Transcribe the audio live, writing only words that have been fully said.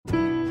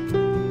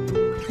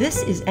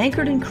This is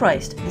Anchored in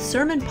Christ, the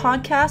sermon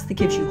podcast that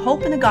gives you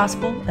hope in the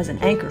gospel as an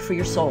anchor for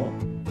your soul.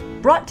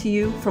 Brought to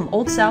you from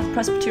Old South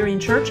Presbyterian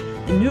Church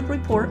in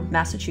Newburyport,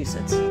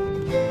 Massachusetts.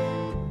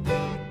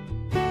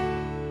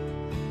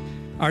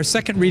 Our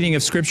second reading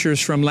of Scripture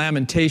is from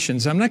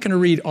Lamentations. I'm not going to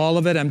read all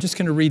of it. I'm just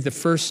going to read the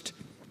first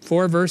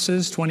 4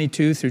 verses,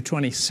 22 through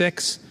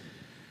 26.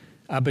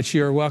 But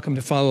you're welcome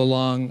to follow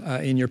along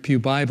in your pew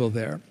Bible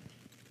there.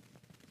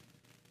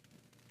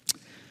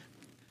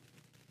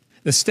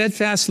 The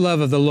steadfast love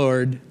of the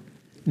Lord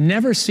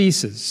never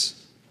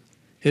ceases.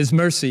 His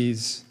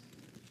mercies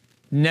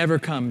never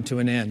come to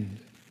an end.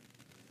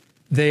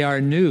 They are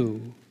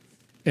new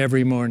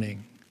every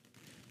morning.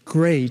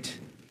 Great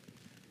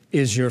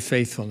is your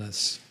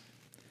faithfulness.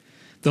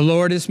 The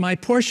Lord is my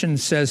portion,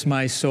 says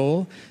my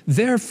soul.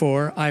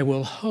 Therefore, I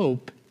will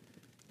hope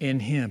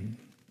in him.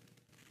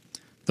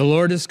 The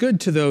Lord is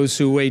good to those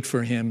who wait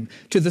for him,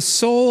 to the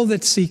soul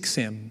that seeks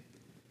him.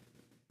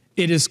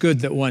 It is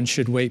good that one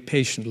should wait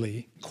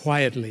patiently,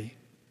 quietly,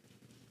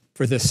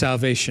 for the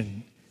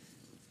salvation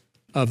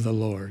of the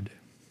Lord.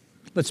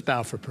 Let's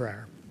bow for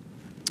prayer.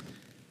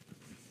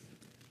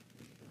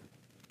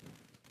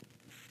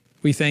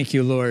 We thank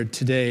you, Lord,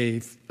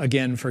 today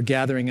again for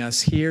gathering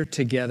us here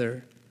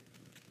together.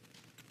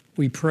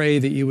 We pray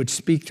that you would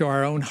speak to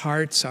our own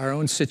hearts, our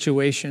own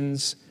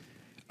situations,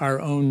 our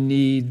own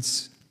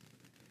needs,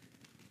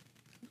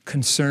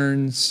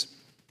 concerns,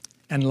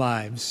 and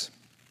lives,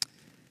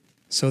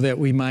 so that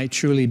we might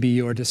truly be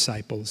your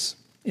disciples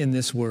in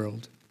this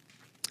world.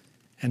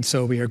 And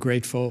so we are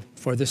grateful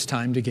for this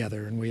time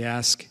together, and we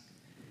ask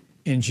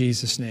in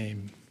Jesus'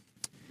 name,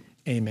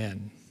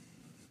 amen.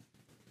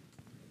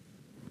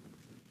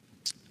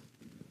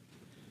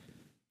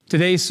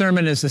 Today's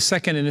sermon is the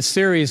second in a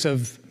series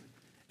of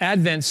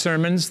Advent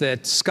sermons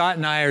that Scott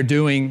and I are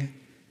doing,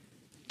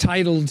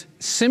 titled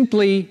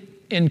Simply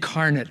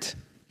Incarnate.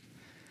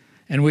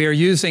 And we are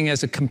using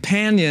as a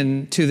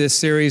companion to this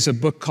series a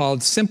book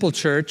called Simple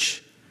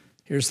Church.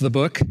 Here's the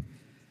book,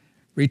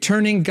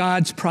 Returning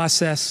God's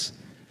Process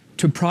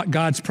to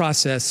God's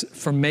Process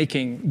for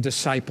Making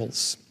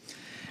Disciples.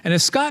 And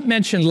as Scott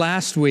mentioned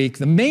last week,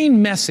 the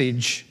main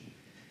message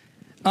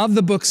of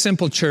the book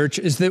Simple Church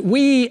is that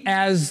we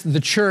as the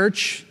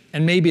church,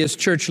 and maybe as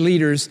church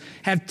leaders,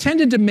 have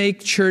tended to make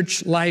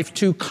church life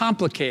too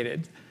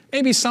complicated,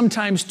 maybe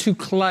sometimes too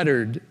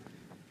cluttered.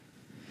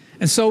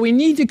 And so we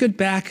need to get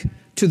back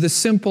to the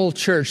simple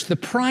church, the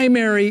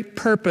primary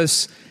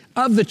purpose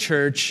of the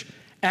church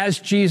as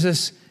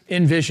Jesus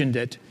envisioned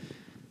it.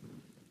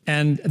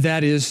 And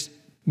that is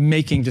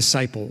making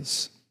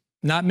disciples.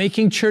 Not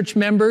making church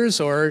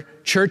members or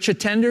church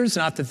attenders,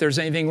 not that there's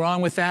anything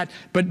wrong with that,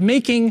 but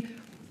making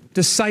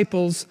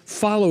disciples,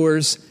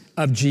 followers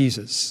of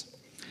Jesus.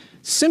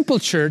 Simple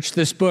Church,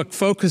 this book,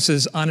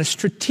 focuses on a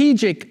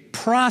strategic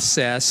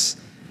process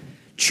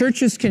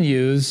churches can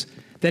use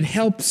that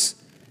helps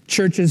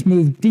churches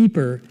move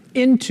deeper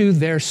into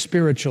their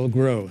spiritual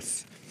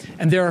growth.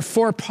 And there are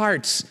 4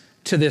 parts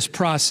to this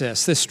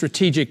process, this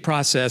strategic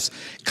process.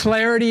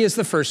 Clarity is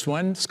the first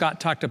one. Scott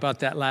talked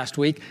about that last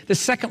week. The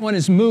second one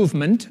is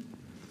movement.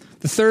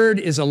 The third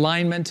is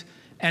alignment.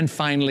 And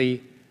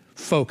finally,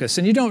 focus.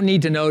 And you don't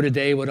need to know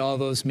today what all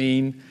those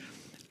mean,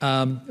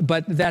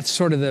 but that's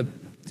sort of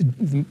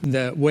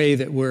the way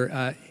that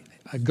we're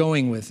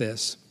going with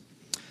this.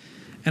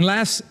 And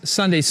last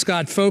Sunday,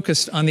 Scott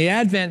focused on the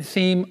Advent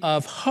theme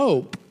of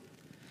hope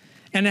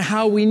and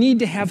how we need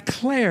to have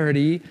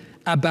clarity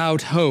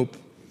about hope,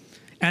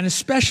 and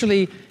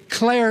especially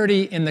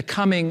clarity in the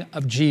coming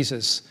of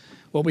Jesus,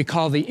 what we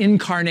call the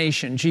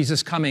Incarnation,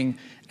 Jesus coming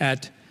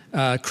at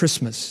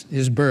Christmas,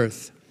 his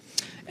birth.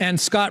 And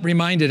Scott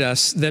reminded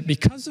us that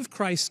because of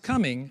Christ's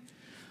coming,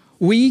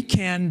 we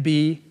can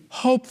be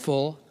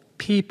hopeful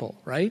people,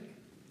 right?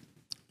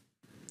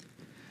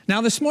 Now,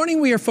 this morning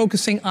we are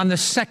focusing on the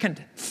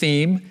second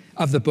theme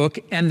of the book,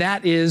 and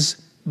that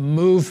is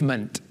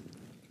movement.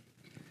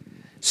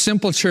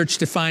 Simple Church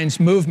defines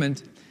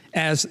movement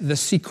as the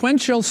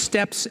sequential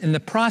steps in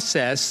the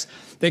process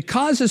that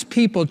causes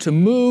people to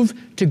move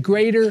to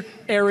greater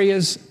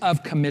areas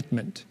of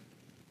commitment.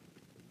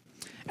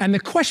 And the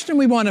question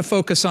we want to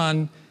focus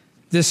on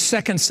this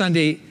second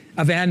Sunday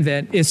of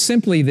Advent is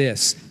simply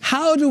this: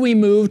 how do we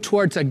move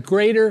towards a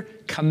greater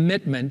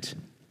commitment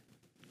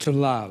to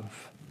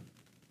love?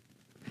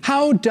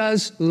 How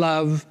does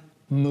love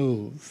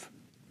move?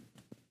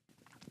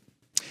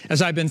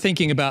 As I've been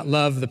thinking about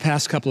love the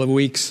past couple of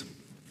weeks,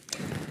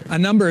 a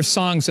number of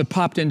songs have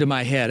popped into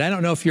my head. I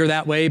don't know if you're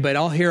that way, but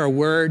I'll hear a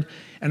word,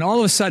 and all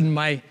of a sudden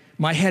my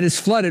head is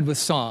flooded with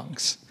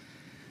songs.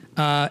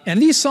 And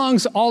these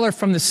songs all are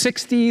from the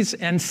 60s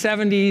and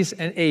 70s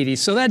and 80s,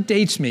 so that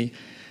dates me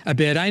a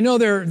bit. I know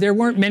there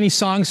weren't many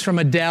songs from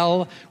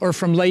Adele or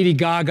from Lady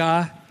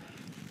Gaga,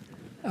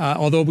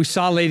 although we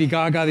saw Lady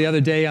Gaga the other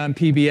day on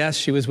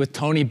PBS. She was with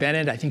Tony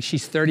Bennett. I think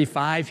she's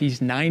 35,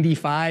 he's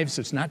 95,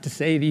 so it's not to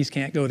say these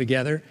can't go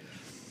together.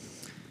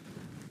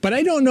 But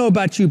I don't know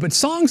about you, but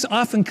songs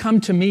often come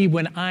to me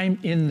when I'm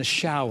in the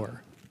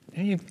shower.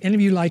 Any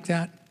of you like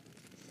that?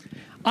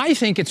 I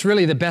think it's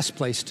really the best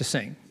place to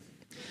sing.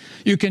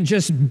 You can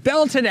just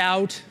belt it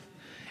out,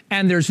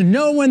 and there's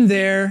no one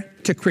there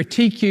to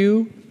critique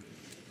you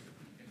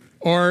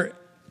or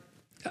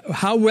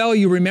how well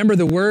you remember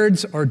the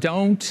words or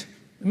don't.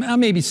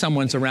 Maybe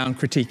someone's around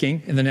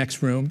critiquing in the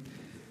next room.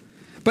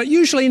 But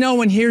usually no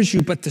one hears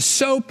you but the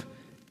soap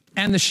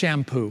and the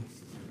shampoo.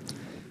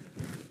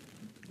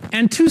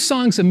 And two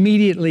songs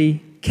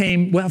immediately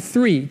came, well,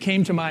 three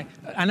came to my,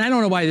 and I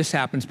don't know why this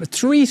happens, but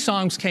three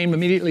songs came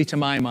immediately to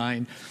my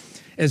mind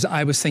as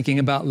I was thinking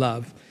about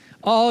love.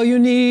 All you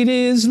need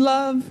is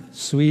love,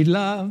 sweet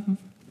love.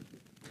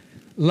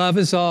 Love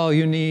is all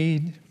you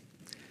need.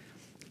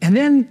 And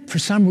then, for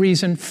some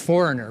reason,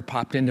 Foreigner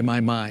popped into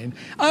my mind.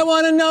 I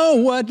want to know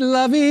what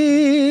love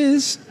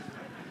is.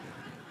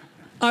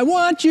 I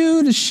want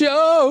you to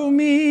show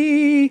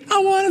me.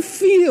 I want to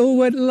feel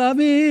what love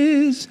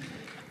is.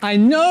 I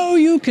know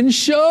you can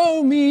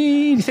show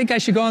me. Do you think I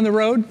should go on the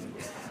road?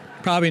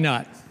 Probably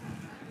not.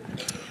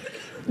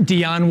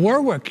 Dionne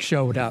Warwick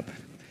showed up.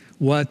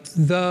 What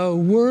the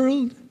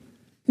world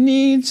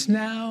needs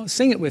now,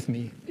 sing it with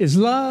me, is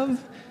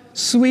love,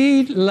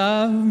 sweet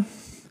love.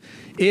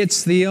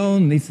 It's the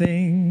only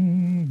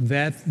thing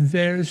that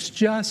there's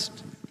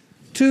just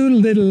too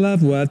little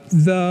of. What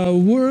the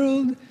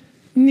world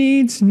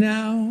needs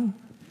now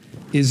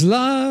is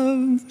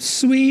love,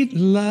 sweet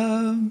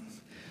love.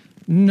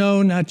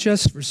 No, not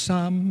just for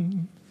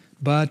some,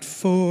 but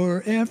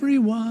for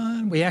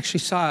everyone. We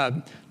actually saw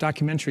a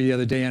documentary the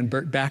other day on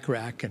Burt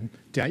Bacharach and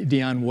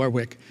Dionne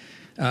Warwick,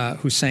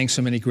 who sang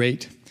so many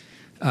great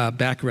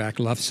Bacharach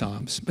love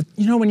songs. But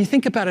you know, when you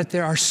think about it,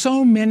 there are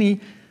so many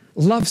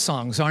love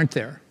songs, aren't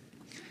there?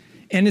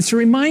 And it's a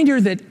reminder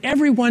that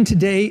everyone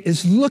today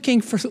is looking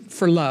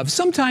for love,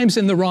 sometimes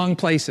in the wrong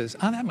places.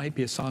 Oh, that might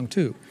be a song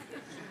too.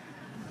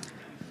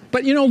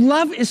 But you know,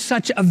 love is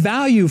such a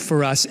value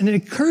for us, and it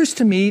occurs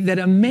to me that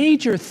a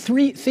major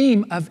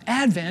theme of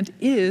Advent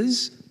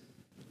is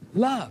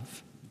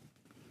love.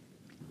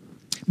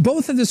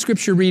 Both of the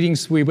scripture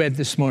readings we read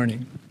this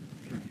morning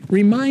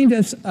remind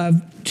us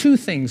of two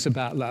things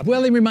about love.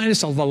 Well, they remind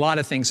us of a lot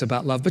of things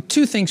about love, but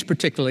two things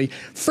particularly.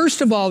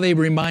 First of all, they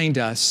remind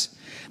us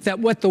that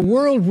what the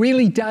world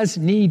really does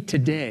need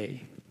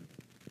today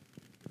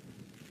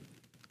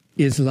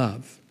is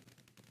love,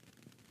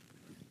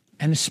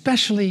 and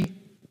especially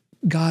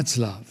God's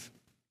love.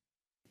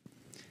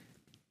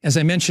 As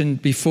I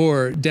mentioned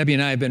before, Debbie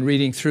and I have been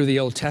reading through the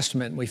Old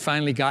Testament. We've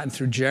finally gotten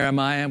through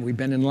Jeremiah. We've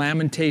been in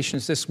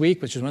Lamentations this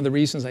week, which is one of the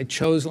reasons I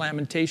chose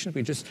Lamentations.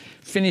 We just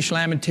finished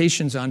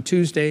Lamentations on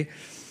Tuesday.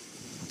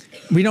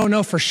 We don't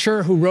know for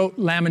sure who wrote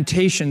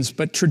Lamentations,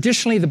 but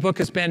traditionally the book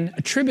has been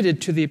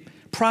attributed to the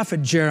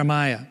prophet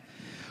Jeremiah,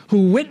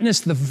 who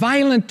witnessed the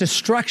violent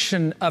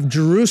destruction of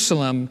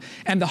Jerusalem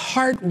and the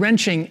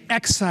heart-wrenching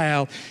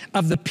exile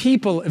of the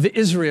people of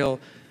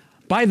Israel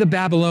by the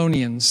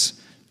Babylonians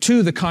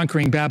to the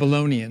conquering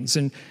Babylonians.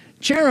 And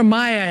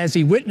Jeremiah, as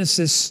he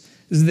witnesses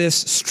this,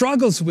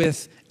 struggles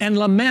with and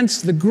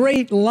laments the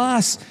great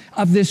loss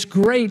of this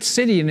great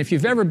city. And if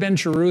you've ever been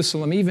to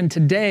Jerusalem, even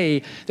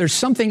today, there's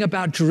something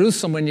about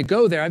Jerusalem when you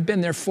go there. I've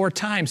been there 4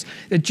 times.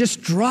 It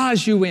just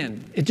draws you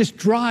in. It just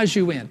draws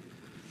you in.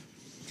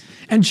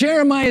 And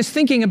Jeremiah is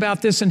thinking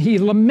about this, and he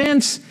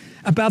laments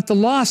about the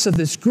loss of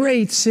this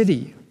great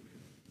city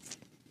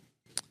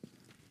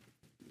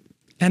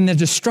and the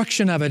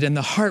destruction of it and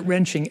the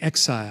heart-wrenching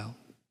exile.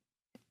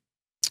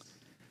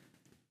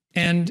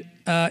 And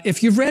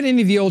if you've read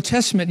any of the Old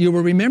Testament, you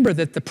will remember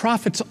that the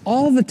prophets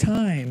all the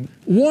time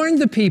warned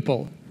the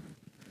people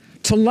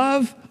to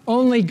love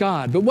only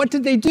God. But what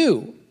did they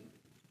do?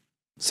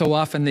 So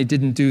often they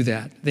didn't do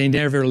that. They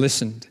never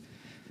listened.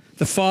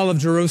 The fall of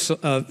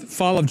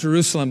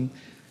Jerusalem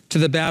to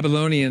the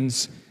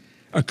Babylonians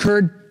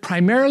occurred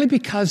primarily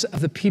because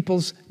of the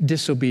people's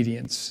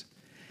disobedience.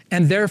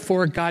 And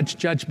therefore, God's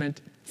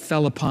judgment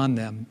fell upon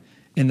them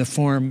in the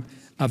form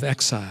of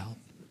exile.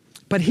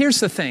 But here's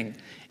the thing.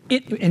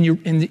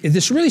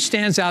 This really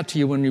stands out to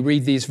you when you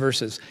read these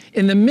verses.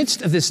 In the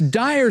midst of this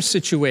dire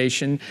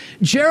situation,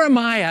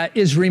 Jeremiah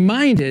is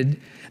reminded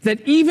that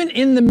even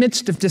in the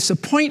midst of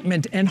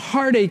disappointment and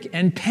heartache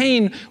and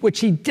pain, which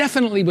he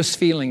definitely was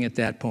feeling at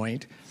that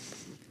point,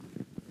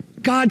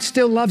 God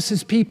still loves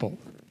his people.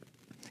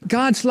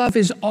 God's love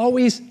is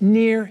always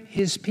near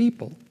his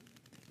people.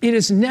 It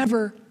is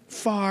never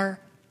far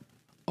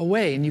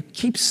away. And you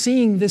keep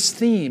seeing this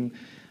theme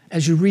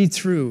as you read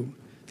through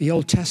the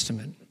Old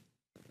Testament.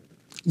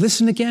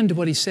 Listen again to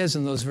what he says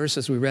in those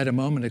verses we read a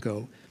moment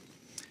ago.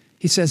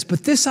 He says,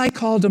 "But this I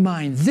call to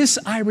mind, this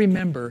I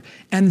remember,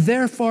 and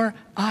therefore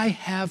I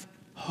have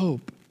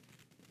hope.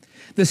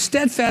 The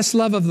steadfast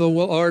love of the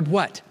Lord,"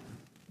 what?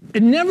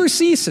 It never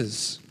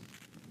ceases.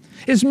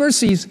 His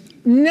mercies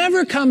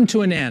never come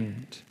to an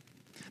end.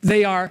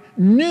 They are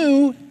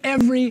new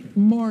every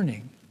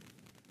morning.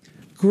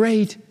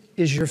 Great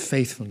is your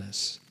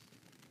faithfulness.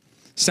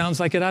 Sounds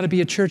like it ought to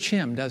be a church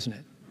hymn, doesn't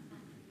it?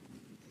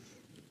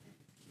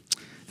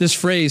 This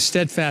phrase,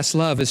 steadfast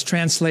love, is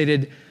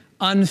translated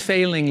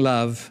unfailing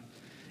love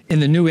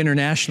in the New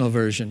International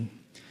Version.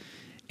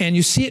 And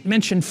you see it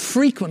mentioned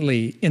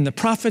frequently in the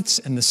prophets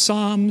and the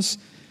Psalms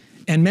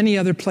and many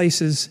other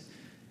places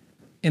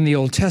in the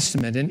Old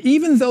Testament. And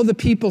even though the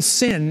people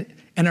sin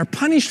and are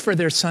punished for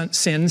their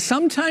sin,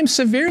 sometimes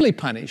severely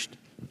punished,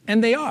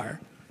 and they are,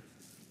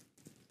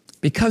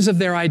 because of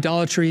their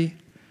idolatry,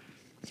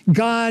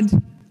 God's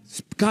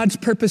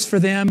purpose for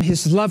them,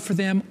 his love for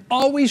them,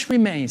 always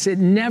remains. It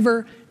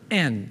never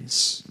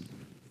ends.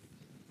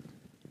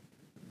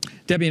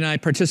 Debbie and I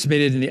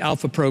participated in the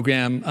Alpha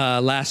program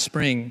last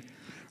spring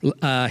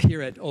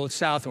here at Old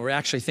South, and we're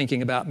actually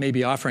thinking about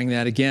maybe offering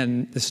that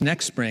again this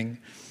next spring.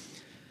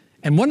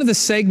 And in one of the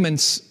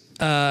segments,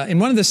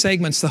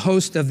 the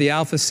host of the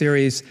Alpha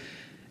series,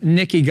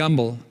 Nikki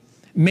Gumbel,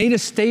 made a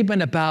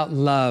statement about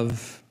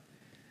love,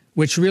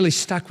 which really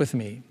stuck with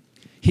me.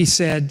 He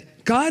said,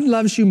 God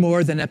loves you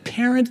more than a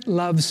parent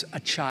loves a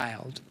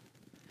child.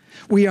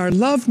 We are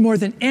loved more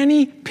than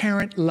any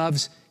parent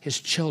loves his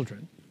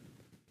children.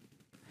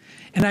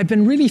 And I've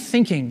been really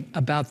thinking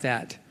about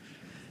that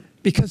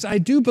because I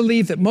do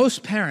believe that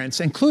most parents,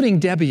 including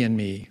Debbie and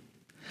me,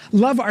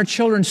 love our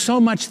children so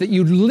much that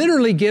you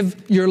literally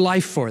give your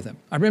life for them.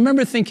 I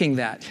remember thinking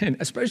that,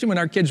 especially when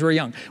our kids were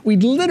young.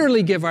 We'd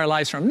literally give our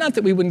lives for them. Not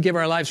that we wouldn't give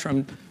our lives for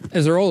them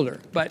as they're older,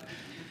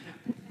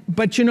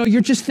 but you know,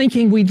 you're just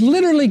thinking we'd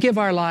literally give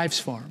our lives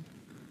for them.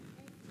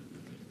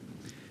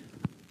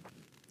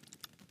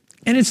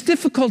 And it's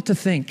difficult to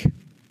think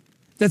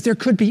that there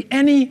could be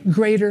any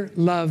greater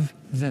love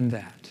than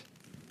that.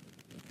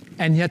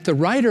 And yet the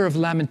writer of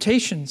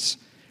Lamentations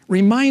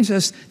reminds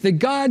us that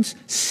God's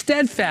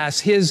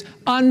steadfast, his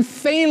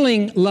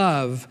unfailing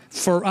love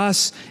for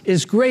us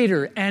is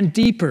greater and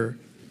deeper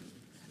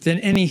than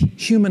any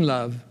human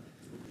love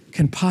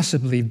can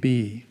possibly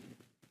be.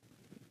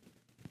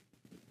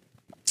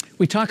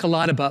 We talk a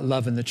lot about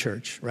love in the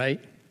church, right?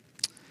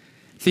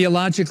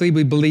 Theologically,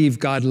 we believe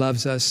God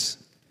loves us.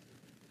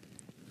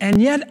 And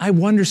yet, I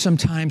wonder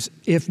sometimes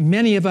if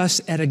many of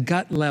us at a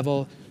gut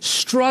level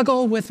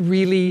struggle with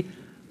really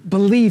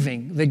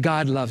believing that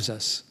God loves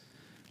us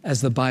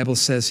as the Bible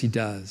says he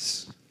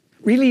does.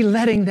 Really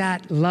letting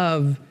that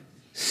love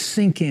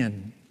sink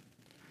in.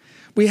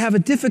 We have a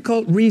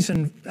difficult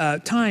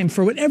time,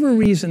 for whatever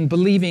reason,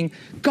 believing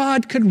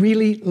God could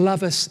really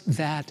love us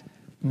that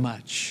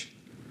much.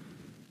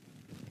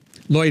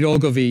 Lloyd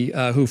Ogilvie,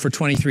 who for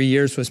 23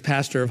 years was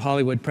pastor of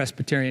Hollywood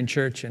Presbyterian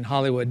Church in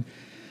Hollywood,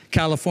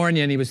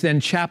 California, and he was then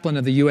chaplain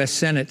of the U.S.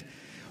 Senate,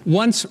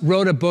 once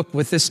wrote a book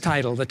with this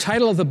title. The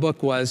title of the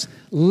book was,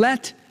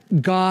 Let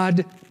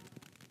God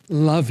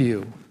Love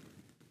You.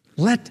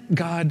 Let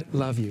God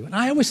Love You. And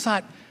I always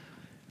thought,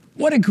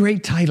 what a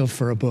great title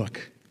for a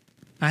book.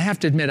 I have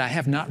to admit, I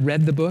have not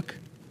read the book.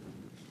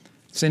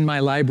 It's in my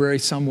library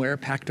somewhere,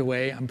 packed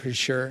away, I'm pretty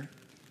sure.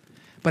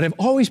 But I've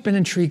always been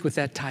intrigued with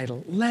that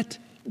title, Let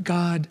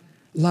God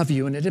Love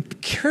You. And it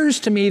occurs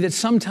to me that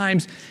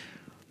sometimes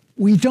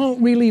we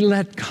don't really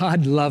let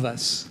God love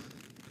us.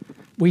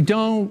 We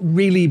don't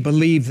really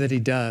believe that he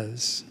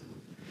does.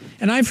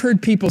 And I've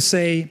heard people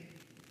say,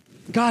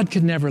 God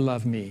could never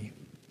love me.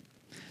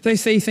 They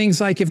say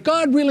things like, if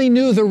God really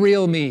knew the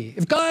real me,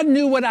 if God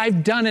knew what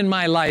I've done in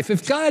my life,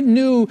 if God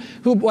knew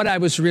what I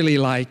was really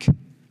like,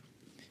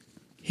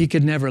 he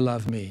could never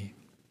love me.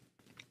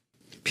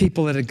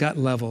 People at a gut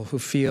level who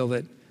feel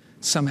that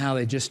somehow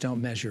they just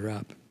don't measure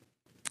up.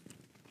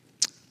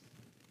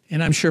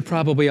 And I'm sure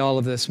probably all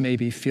of us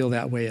maybe feel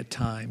that way at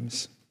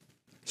times,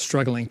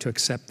 struggling to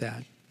accept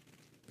that.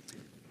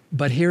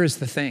 But here is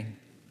the thing.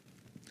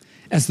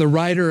 As the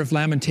writer of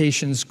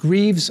Lamentations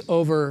grieves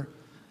over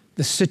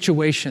the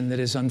situation that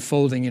is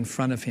unfolding in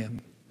front of him,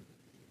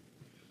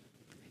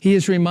 he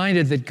is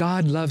reminded that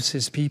God loves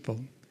his people,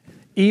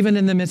 even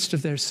in the midst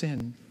of their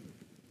sin.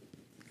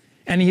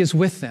 And he is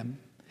with them.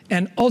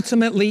 And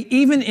ultimately,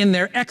 even in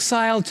their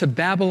exile to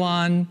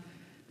Babylon,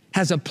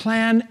 has a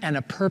plan and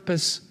a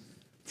purpose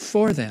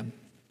for them,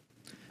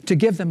 to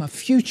give them a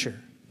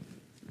future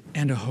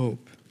and a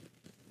hope.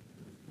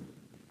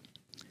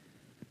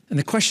 And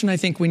the question I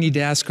think we need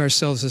to ask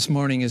ourselves this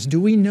morning is, do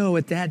we know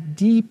at that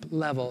deep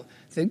level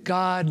that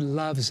God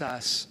loves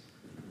us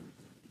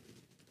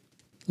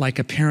like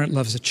a parent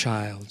loves a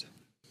child?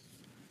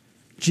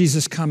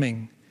 Jesus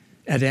coming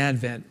at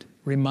Advent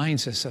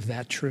reminds us of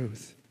that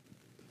truth.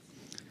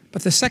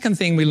 But the second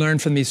thing we learn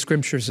from these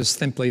scriptures is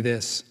simply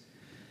this.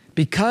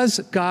 Because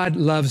God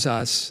loves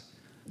us,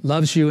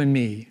 loves you and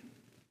me,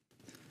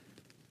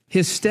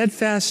 his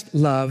steadfast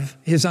love,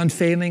 his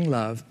unfailing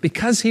love,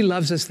 because he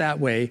loves us that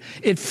way,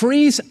 it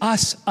frees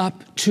us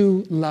up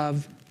to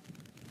love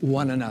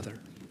one another.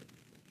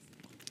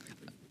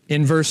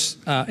 In 1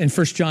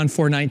 John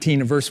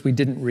 4:19, a verse we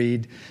didn't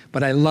read,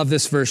 but I love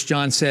this verse.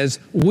 John says,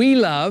 we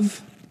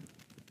love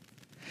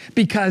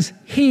because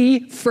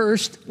he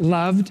first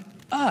loved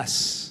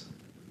us.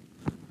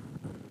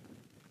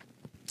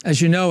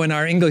 As you know, in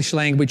our English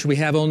language, we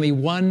have only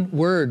one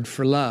word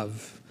for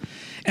love.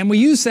 And we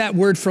use that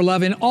word for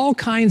love in all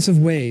kinds of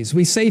ways.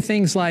 We say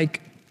things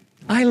like,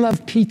 I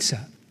love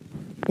pizza,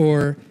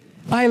 or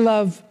I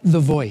love The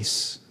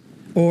Voice,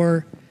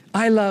 or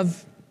I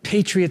love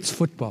Patriots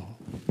football.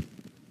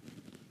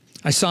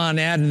 I saw an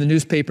ad in the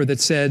newspaper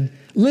that said,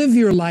 "Live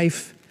your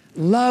life,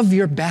 love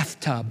your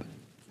bathtub.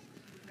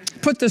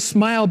 Put the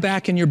smile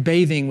back in your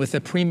bathing with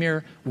a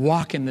premier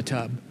walk in the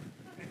tub."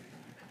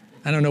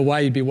 I don't know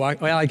why you'd be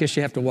walking. Well, I guess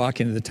you have to walk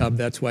into the tub.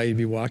 That's why you'd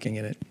be walking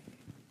in it.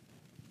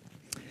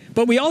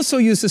 But we also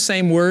use the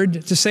same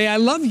word to say, "I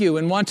love you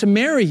and want to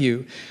marry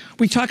you."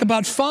 We talk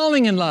about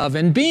falling in love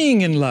and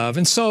being in love.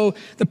 And so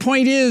the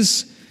point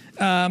is,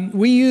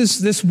 we use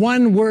this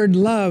one word,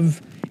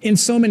 love, in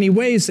so many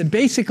ways that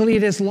basically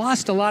it has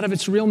lost a lot of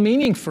its real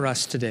meaning for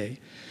us today.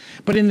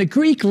 But in the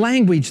Greek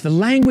language, the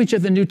language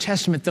of the New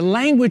Testament, the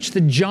language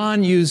that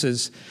John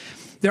uses,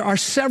 there are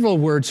several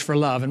words for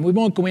love, and we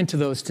won't go into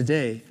those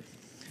today.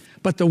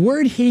 But the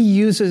word he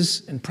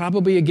uses, and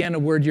probably again a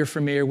word you're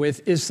familiar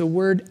with, is the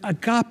word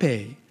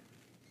agape.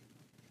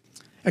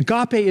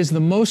 Agape is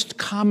the most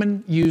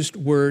common used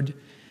word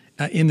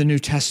in the New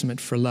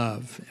Testament for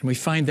love. And we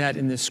find that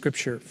in this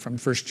scripture from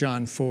 1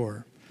 John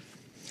 4.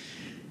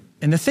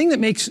 And the thing that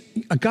makes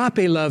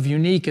agape love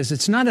unique is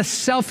it's not a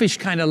selfish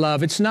kind of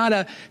love. It's not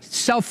a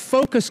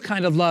self-focused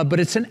kind of love, but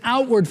it's an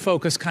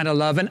outward-focused kind of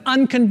love, an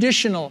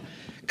unconditional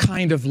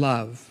kind of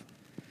love,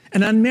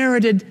 an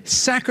unmerited,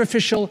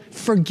 sacrificial,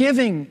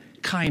 forgiving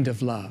kind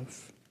of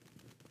love.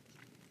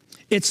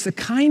 It's the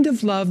kind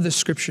of love the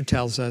scripture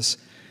tells us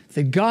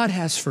that God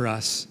has for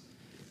us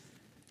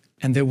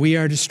and that we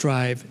are to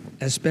strive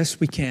as best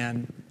we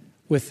can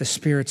with the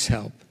Spirit's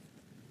help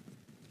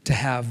to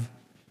have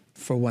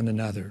for one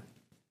another.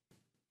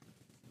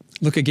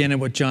 Look again at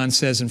what John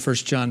says in 1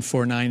 John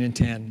 4, 9 and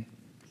 10.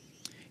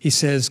 He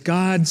says,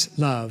 God's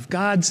love,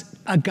 God's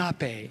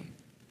agape,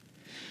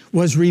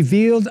 was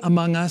revealed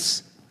among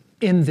us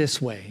in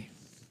this way.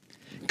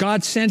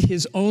 God sent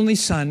his only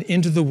Son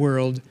into the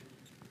world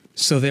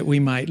so that we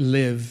might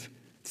live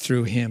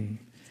through him.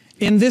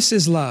 In this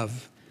is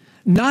love,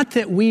 not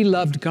that we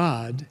loved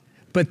God,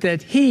 but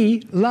that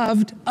he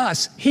loved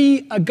us.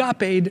 He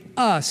agape'd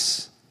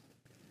us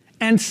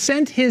and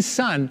sent his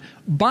Son,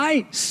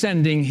 by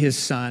sending his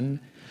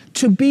Son,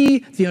 to be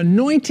the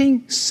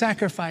anointing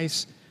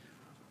sacrifice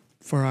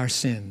for our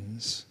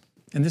sins.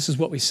 And this is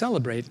what we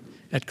celebrate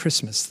at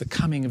Christmas, the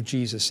coming of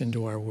Jesus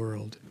into our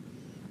world.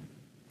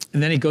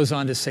 And then he goes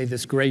on to say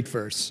this great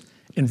verse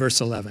in verse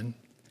 11.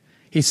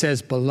 He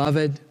says,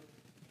 "Beloved,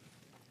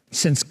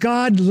 since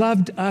God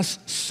loved us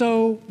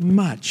so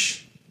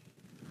much,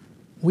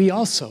 we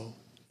also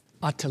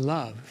ought to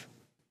love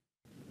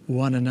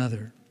one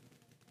another."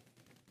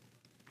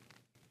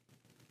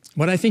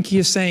 What I think he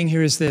is saying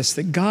here is this,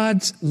 that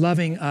God's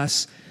loving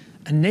us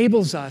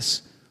enables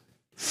us,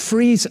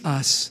 frees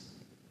us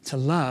to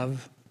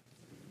love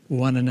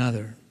one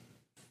another.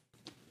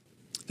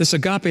 This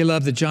agape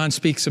love that John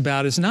speaks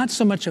about is not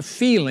so much a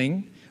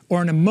feeling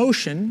or an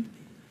emotion,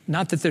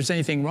 not that there's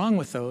anything wrong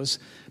with those,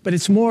 but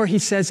it's more, he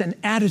says, an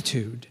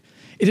attitude.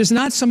 It is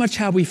not so much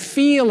how we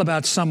feel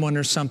about someone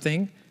or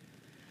something,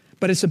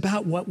 but it's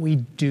about what we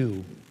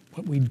do,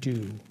 what we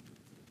do.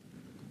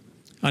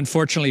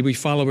 Unfortunately, we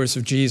followers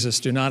of Jesus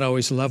do not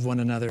always love one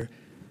another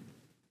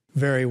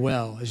very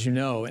well, as you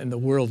know, and the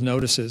world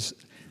notices.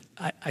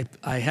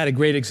 I had a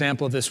great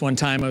example of this one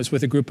time. I was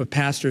with a group of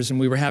pastors and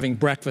we were having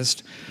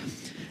breakfast.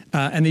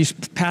 And these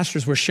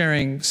pastors were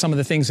sharing some of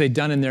the things they'd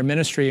done in their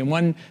ministry. And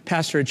one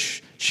pastor had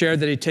shared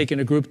that he'd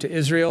taken a group to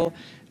Israel,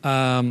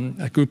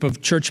 a group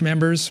of church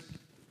members,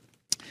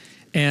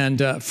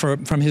 and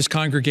from his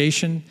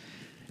congregation.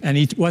 And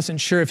he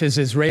wasn't sure if his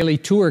Israeli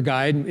tour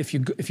guide, if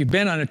you've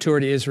been on a tour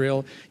to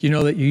Israel, you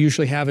know that you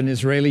usually have an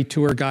Israeli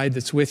tour guide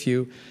that's with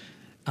you.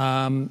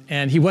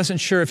 And he wasn't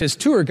sure if his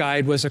tour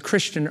guide was a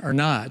Christian or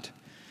not.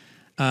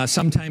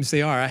 Sometimes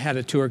they are. I had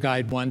a tour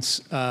guide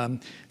once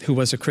who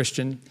was a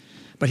Christian.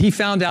 But he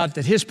found out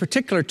that his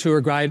particular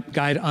tour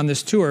guide on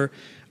this tour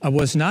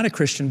was not a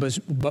Christian,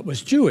 but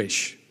was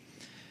Jewish.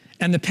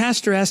 And the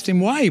pastor asked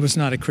him why he was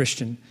not a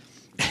Christian.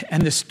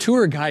 And this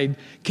tour guide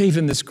gave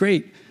him this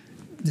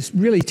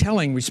really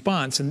telling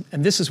response. And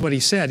this is what he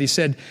said. He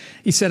said,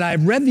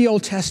 "I've read the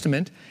Old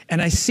Testament,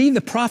 and I see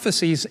the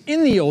prophecies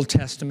in the Old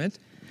Testament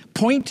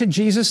point to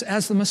Jesus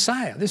as the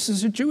Messiah." This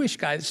is a Jewish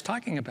guy that's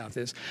talking about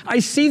this. "I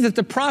see that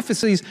the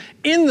prophecies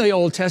in the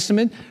Old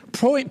Testament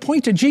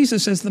point to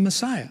Jesus as the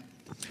Messiah.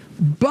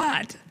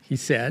 But," he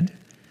said,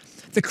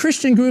 "the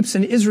Christian groups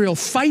in Israel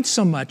fight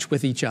so much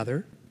with each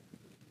other.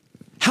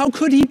 How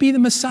could he be the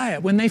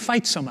Messiah when they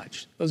fight so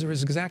much?" Those are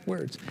his exact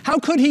words. "How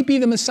could he be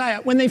the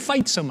Messiah when they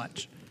fight so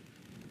much?"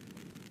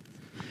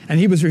 And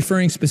he was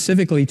referring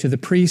specifically to the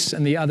priests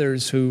and the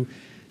others who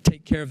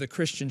take care of the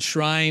Christian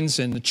shrines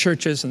and the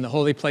churches and the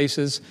holy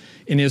places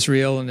in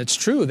Israel. And it's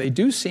true, they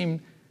do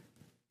seem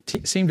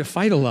to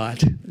fight a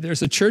lot.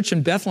 There's a church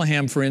in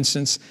Bethlehem, for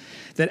instance,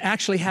 that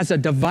actually has a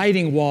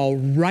dividing wall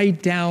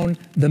right down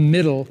the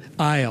middle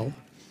aisle.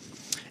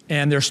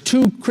 And there's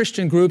two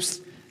Christian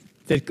groups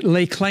that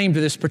lay claim to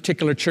this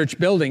particular church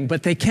building,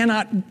 but they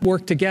cannot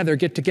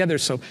get together.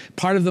 So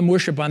part of them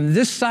worship on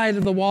this side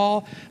of the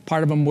wall,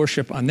 part of them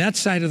worship on that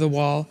side of the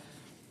wall.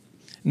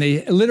 And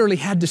they literally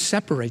had to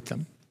separate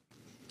them.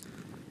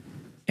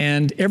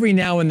 And every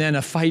now and then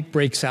a fight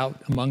breaks out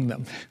among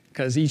them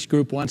because each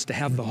group wants to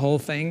have the whole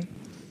thing.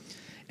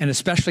 And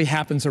especially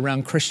happens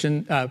around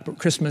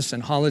Christmas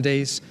and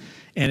holidays,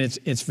 and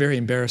it's very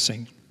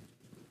embarrassing.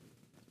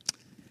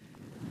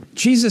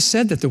 Jesus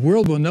said that the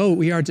world will know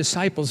we are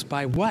disciples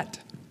by what?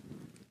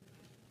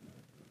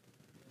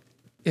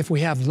 If we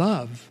have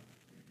love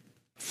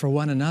for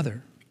one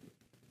another.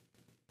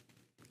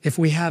 If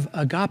we have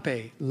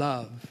agape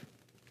love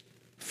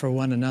for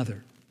one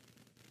another.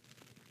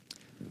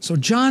 So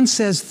John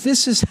says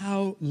this is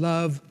how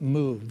love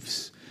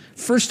moves.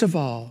 First of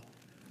all,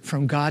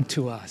 from God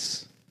to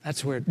us.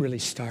 That's where it really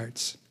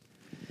starts.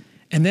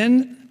 And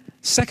then,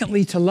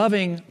 secondly, to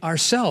loving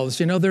ourselves.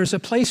 You know, there's a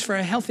place for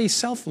a healthy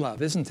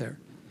self-love, isn't there?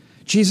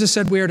 Jesus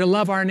said we are to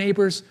love our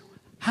neighbors.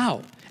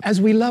 How? As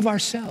we love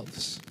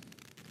ourselves.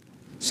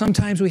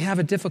 Sometimes we have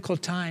a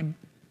difficult time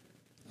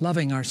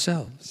loving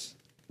ourselves.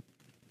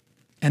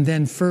 And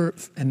then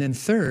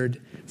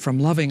third, from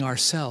loving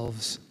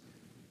ourselves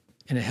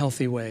in a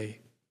healthy way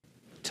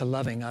to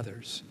loving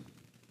others.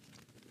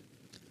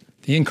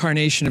 The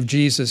incarnation of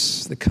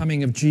Jesus, the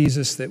coming of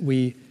Jesus that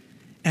we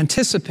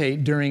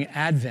anticipate during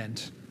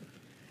Advent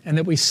and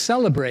that we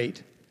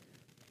celebrate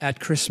at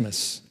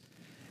Christmas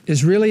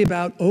is really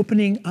about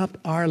opening up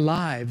our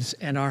lives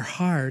and our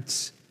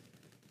hearts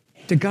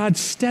to God's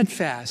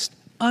steadfast,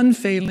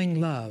 unfailing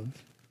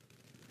love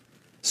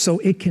so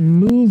it can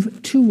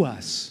move to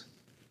us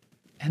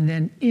and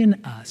then in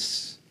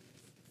us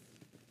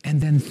and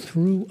then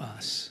through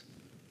us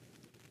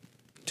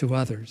to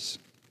others.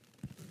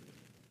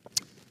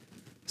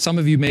 Some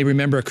of you may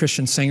remember a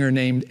Christian singer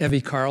named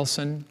Evie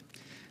Carlson.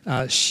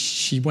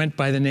 She went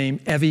by the name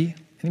Evie.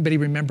 Anybody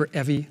remember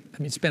Evie? I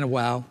mean, it's been a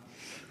while.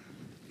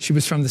 She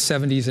was from the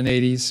 70s and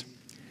 80s.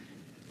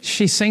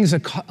 She sings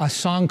a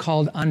song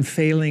called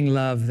Unfailing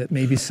Love that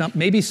maybe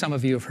some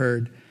of you have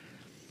heard.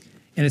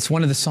 And it's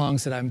one of the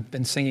songs that I've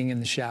been singing in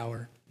the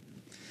shower.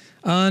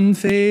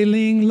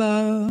 Unfailing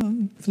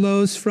love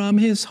flows from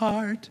his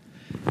heart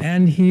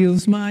and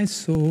heals my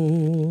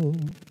soul.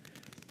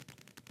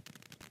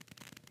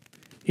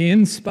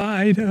 In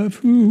spite of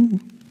who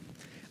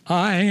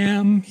I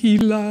am, he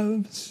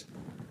loves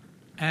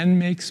and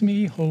makes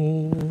me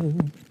whole.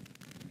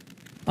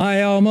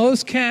 I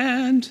almost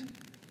can't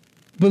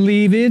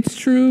believe it's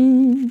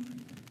true.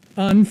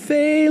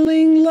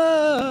 Unfailing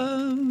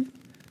love,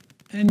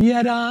 and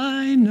yet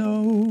I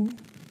know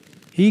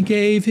he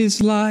gave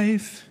his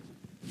life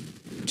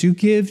to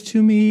give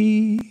to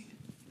me.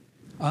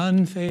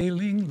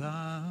 Unfailing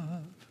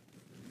love.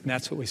 And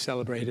that's what we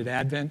celebrate at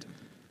Advent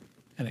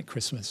and at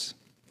Christmas.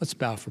 Let's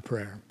bow for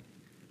prayer.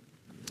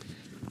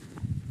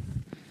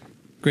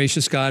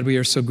 Gracious God, we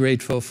are so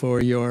grateful for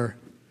your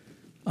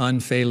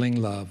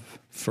unfailing love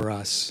for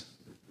us.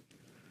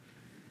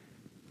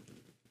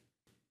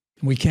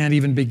 We can't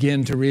even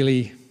begin to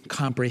really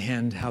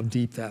comprehend how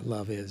deep that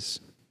love is.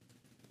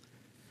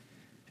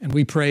 And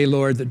we pray,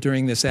 Lord, that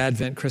during this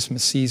Advent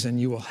Christmas season,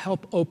 you will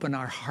help open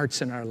our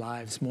hearts and our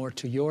lives more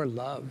to your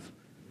love,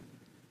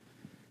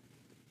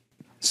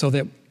 so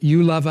that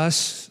you love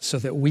us, so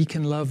that we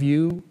can love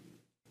you,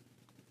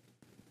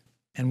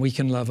 and we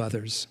can love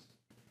others.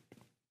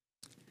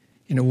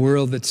 In a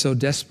world that so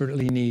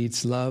desperately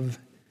needs love,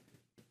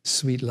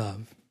 sweet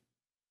love.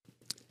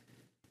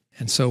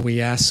 And so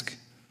we ask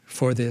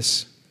for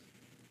this,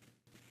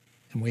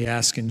 and we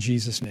ask in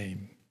Jesus'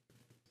 name.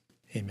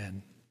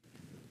 Amen.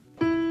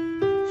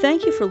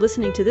 Thank you for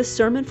listening to this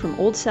sermon from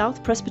Old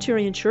South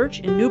Presbyterian Church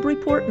in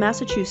Newburyport,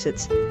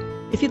 Massachusetts.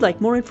 If you'd like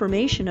more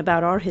information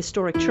about our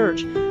historic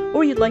church,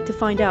 or you'd like to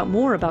find out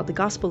more about the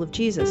gospel of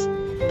Jesus,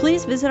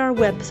 please visit our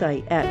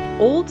website at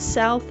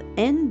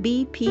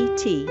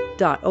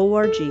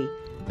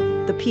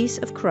oldsouthnbpt.org. The peace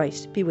of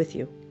Christ be with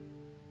you.